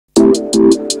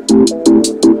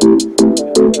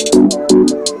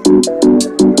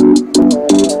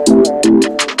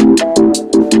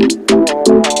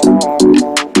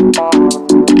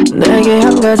내게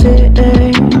한 가지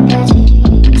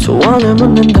소원을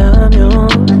묻는다면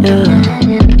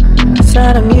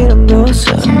사랑이란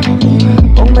것을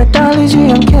목매달리지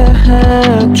않게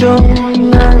해줘.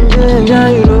 난 그냥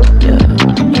자유롭게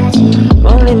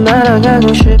멀리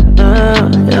날아가고 싶다.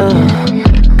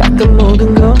 가끔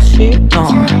모든 것이 너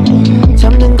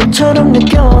잡는 것처럼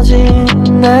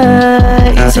느껴지네.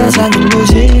 이 세상은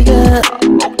무지개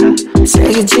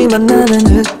세겠지만 나는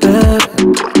그때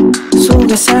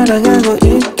속에 살아가고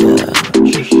있게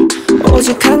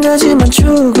오직 한 가지만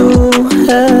추구해.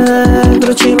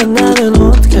 그렇지만 나는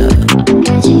어떡해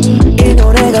이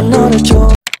노래가 너를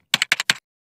줘.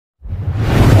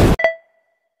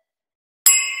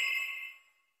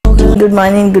 Good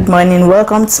morning,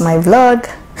 welcome to my vlog.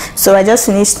 So I just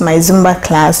finished my Zumba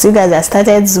class. You guys, I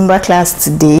started Zumba class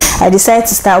today. I decided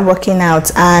to start working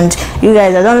out, and you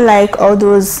guys, I don't like all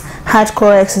those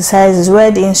hardcore exercises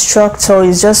where the instructor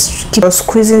is just keep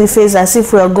squeezing the face as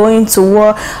if we are going to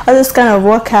war. All those kind of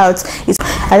workouts.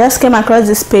 I just came across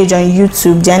this page on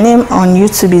YouTube. Their name on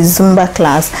YouTube is Zumba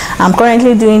class. I'm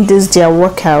currently doing their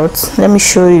workout. Let me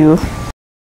show you.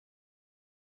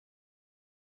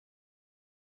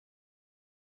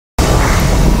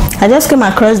 I just came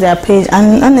across their page,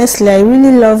 and honestly I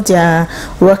really love their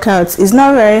workouts. It's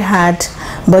not very hard,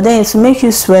 but then it will make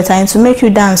you sweat and it will make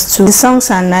you dance too. The songs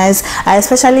are nice. I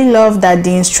especially love that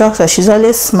the instructor, she's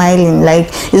always smiling. Like,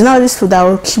 it's not this food that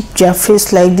will keep their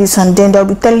face like this and then they'll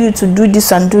be telling you to do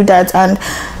this and do that, and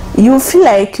you feel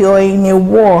like you're in a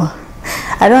war.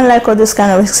 I don't like all this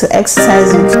kind of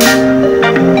exercises.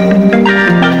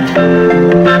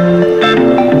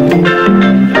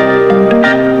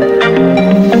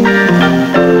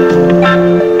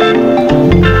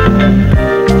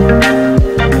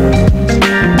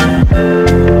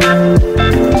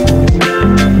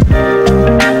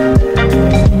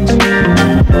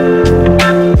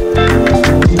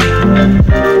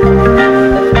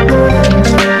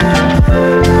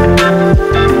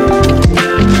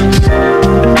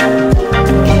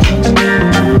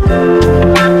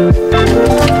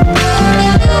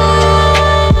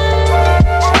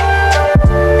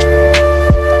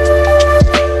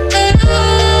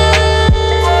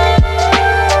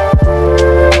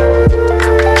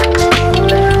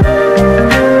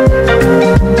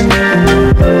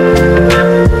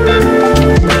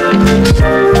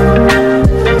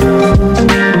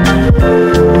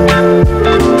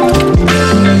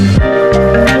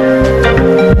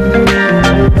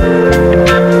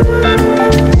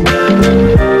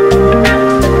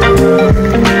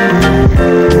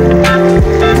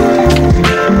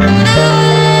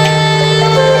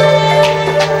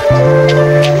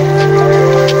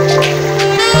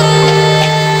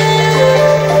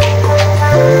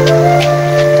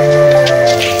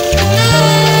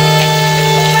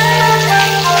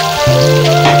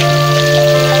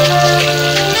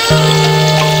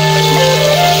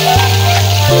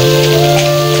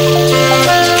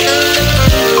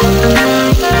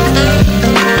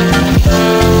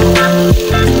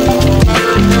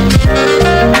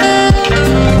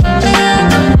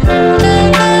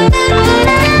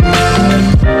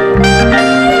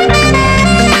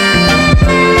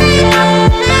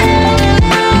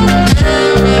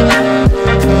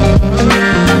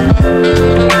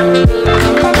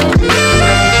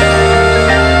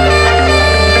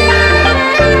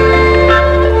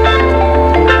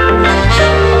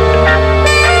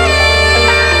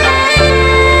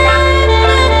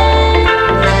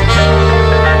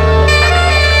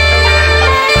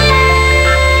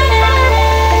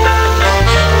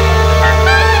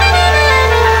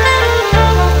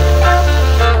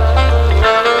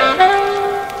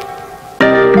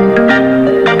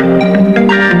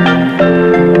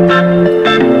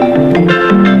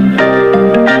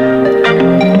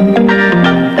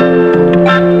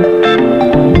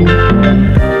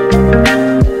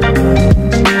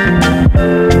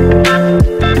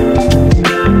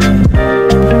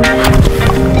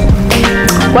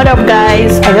 What up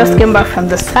guys, I just came back from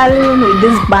the salon with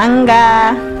this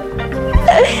banger.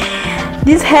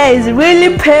 This hair is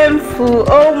really painful,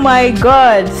 oh my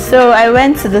god. So I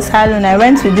went to the salon, I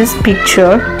went with this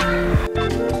picture.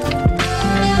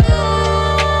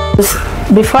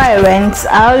 Before I went,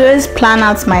 I always plan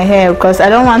out my hair because I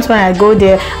don't want when I go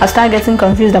there I'll start getting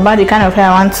confused about the kind of hair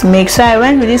I want to make. So I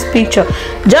went with this picture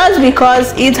just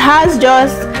because it has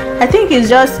just, I think it's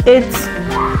just 8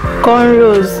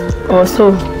 cornrows or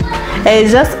so.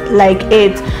 It's just like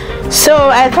 8. So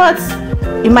I thought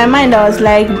in my mind I was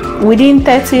like, within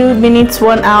 30 minutes,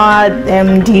 1 hour,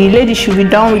 the lady should be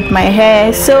done with my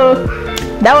hair. So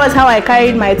that was how I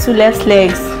carried my 2 left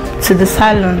legs to the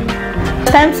salon.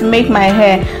 It's time to make my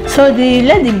hair. So the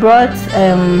lady brought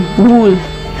wool.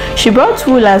 She brought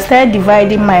wool and started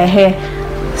dividing my hair.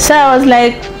 So I was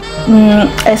like,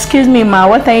 excuse me ma,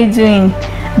 what are you doing?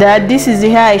 That this is the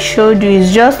hair I showed you,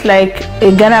 it's just like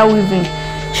a Ghana weaving.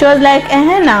 She was like,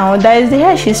 now that is the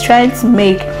hair she's trying to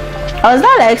make. I was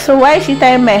not like, so why is she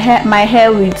tying my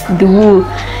hair with the wool?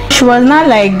 She was not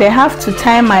like, they have to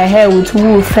tie my hair with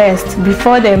wool first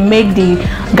before they make the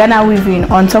Ghana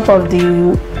weaving on top of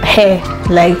the hair.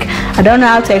 Like, I don't know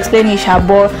how to explain it,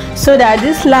 but so that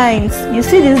these lines, you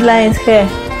see these lines here,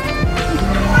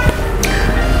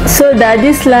 so that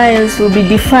these lines will be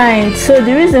defined. So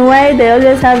the reason why they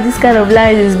always have this kind of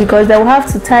lines is because they will have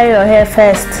to tie your hair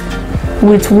first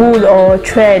with wool or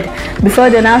thread before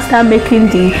they now start making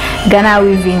the Ghana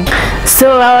weaving.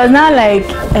 So I was not like,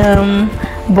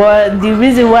 but the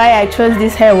reason why I chose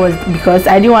this hair was because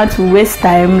I didn't want to waste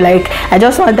time. Like, I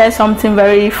just wanted something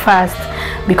very fast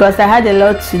because I had a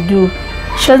lot to do.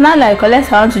 She was not like,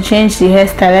 unless I want to change the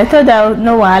hairstyle. I thought that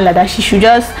no wahala, that she should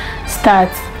just start.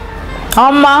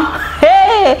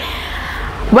 Hey,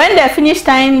 when they finished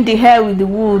tying the hair with the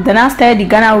wool, then I started the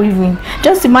Ghana weaving.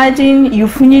 Just imagine you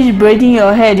finish braiding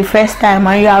your hair the first time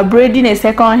and you are braiding a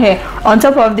second hair on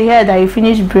top of the hair that you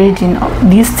finished braiding.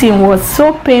 This thing was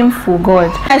so painful,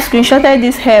 God. I screenshotted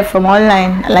this hair from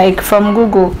online, like from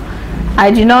Google.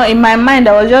 I did not, in my mind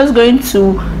I was just going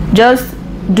to just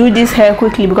do this hair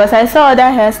quickly because I saw other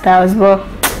hairstyles, but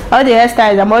all the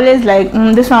hairstyles I'm always like,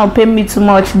 this one will pay me too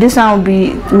much, this one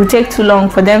will take too long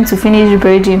for them to finish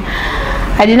braiding.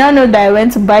 I did not know that I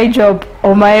went to buy job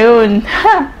on my own.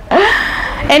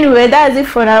 Anyway, that's it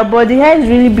for now, but the hair is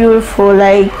really beautiful.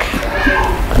 Like,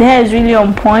 the hair is really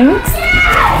on point.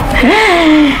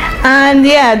 And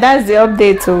yeah, that's the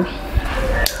update. So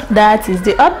that is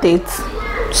the update.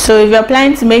 So if you're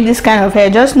planning to make this kind of hair,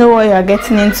 just know what you're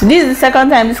getting into. This is the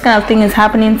second time this kind of thing is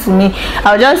happening to me.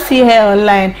 I'll just see hair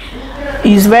online,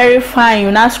 it's very fine,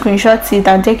 you now screenshot it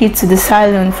and take it to the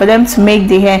salon for them to make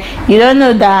the hair. You don't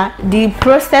know that the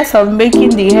process of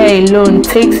making the hair alone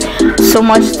takes so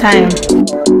much time.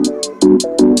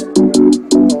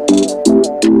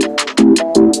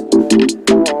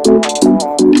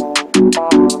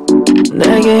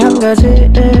 내게 한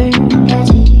가지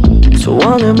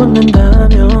소원을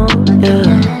묻는다면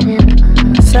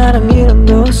사랑이란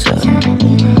것을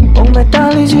목매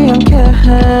딸리지 않게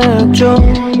해줘.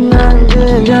 난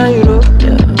그냥 자유롭게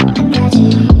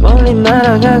멀리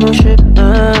날아가고 싶어.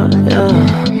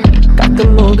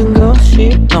 가끔 모든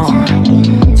것이 너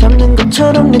잡는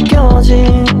것처럼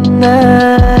느껴지네.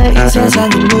 이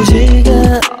세상이 무지개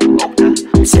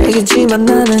세겠지만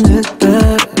나는 흙백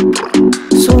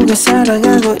속에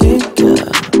살아가고 있게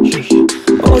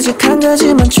오직 한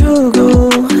가지만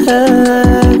추구해.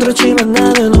 그렇지만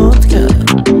나는 어떡해.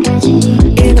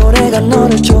 이 노래가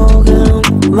너를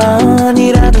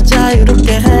조금만이라도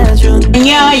자유롭게 해준.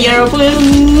 Yeah,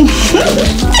 GRWM.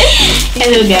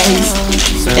 Hello guys,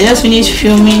 I just finished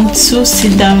filming 2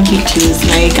 sit-down videos.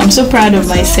 Like, I'm so proud of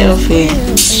myself. I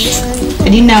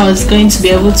didn't know I was going to be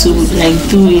able to like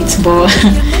do it, but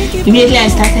immediately I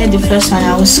started the first one,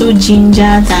 I was so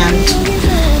gingered,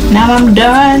 and now I'm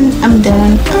done. I'm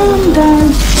done.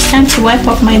 It's time to wipe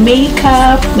off my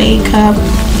makeup.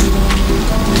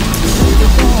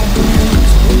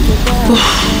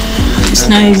 It's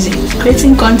not easy.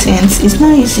 Creating content is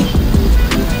not easy,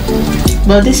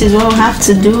 but this is what we have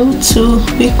to do to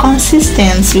be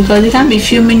consistent, because you can't be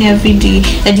filming every day,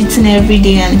 editing every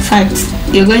day, and in fact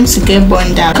you're going to get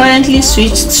burned out. Currently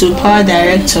switched to Power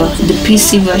Director, the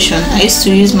PC version. I used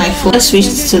to use my phone. I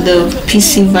switched to the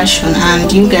PC version,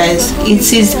 and you guys,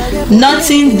 it is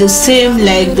nothing the same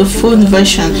like the phone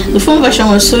version. The phone version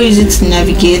was so easy to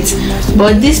navigate,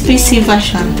 but this PC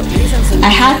version, I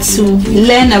had to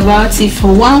learn about it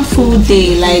for 1 full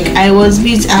day. Like, I was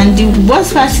busy, and the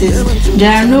worst part is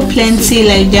there are no plenty,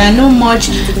 like there are no much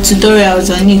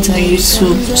tutorials on it on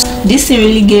YouTube. This thing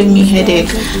really gave me headache,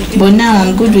 but now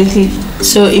I'm good with it.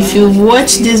 So if you've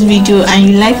watched this video and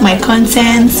you like my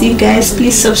content, you guys,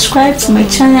 please subscribe to my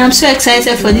channel. I'm so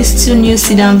excited for these 2 new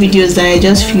sit-down videos that I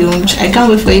just filmed. I can't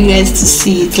wait for you guys to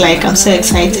see it. Like, I'm so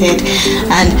excited,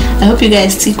 and I hope you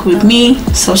guys stick with me.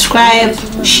 Subscribe,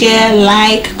 share,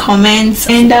 like, comment,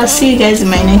 and I'll see you guys in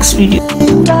my next video. We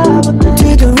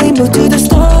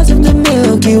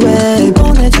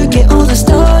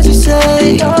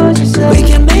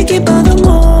can make it by the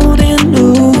morning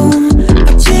noon.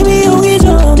 아침이 오기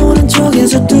전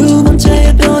오른쪽에서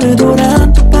 2번째 별을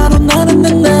돌아 또 바로 나는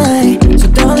the night. So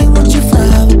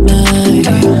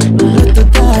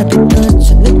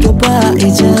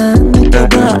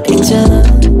each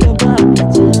other.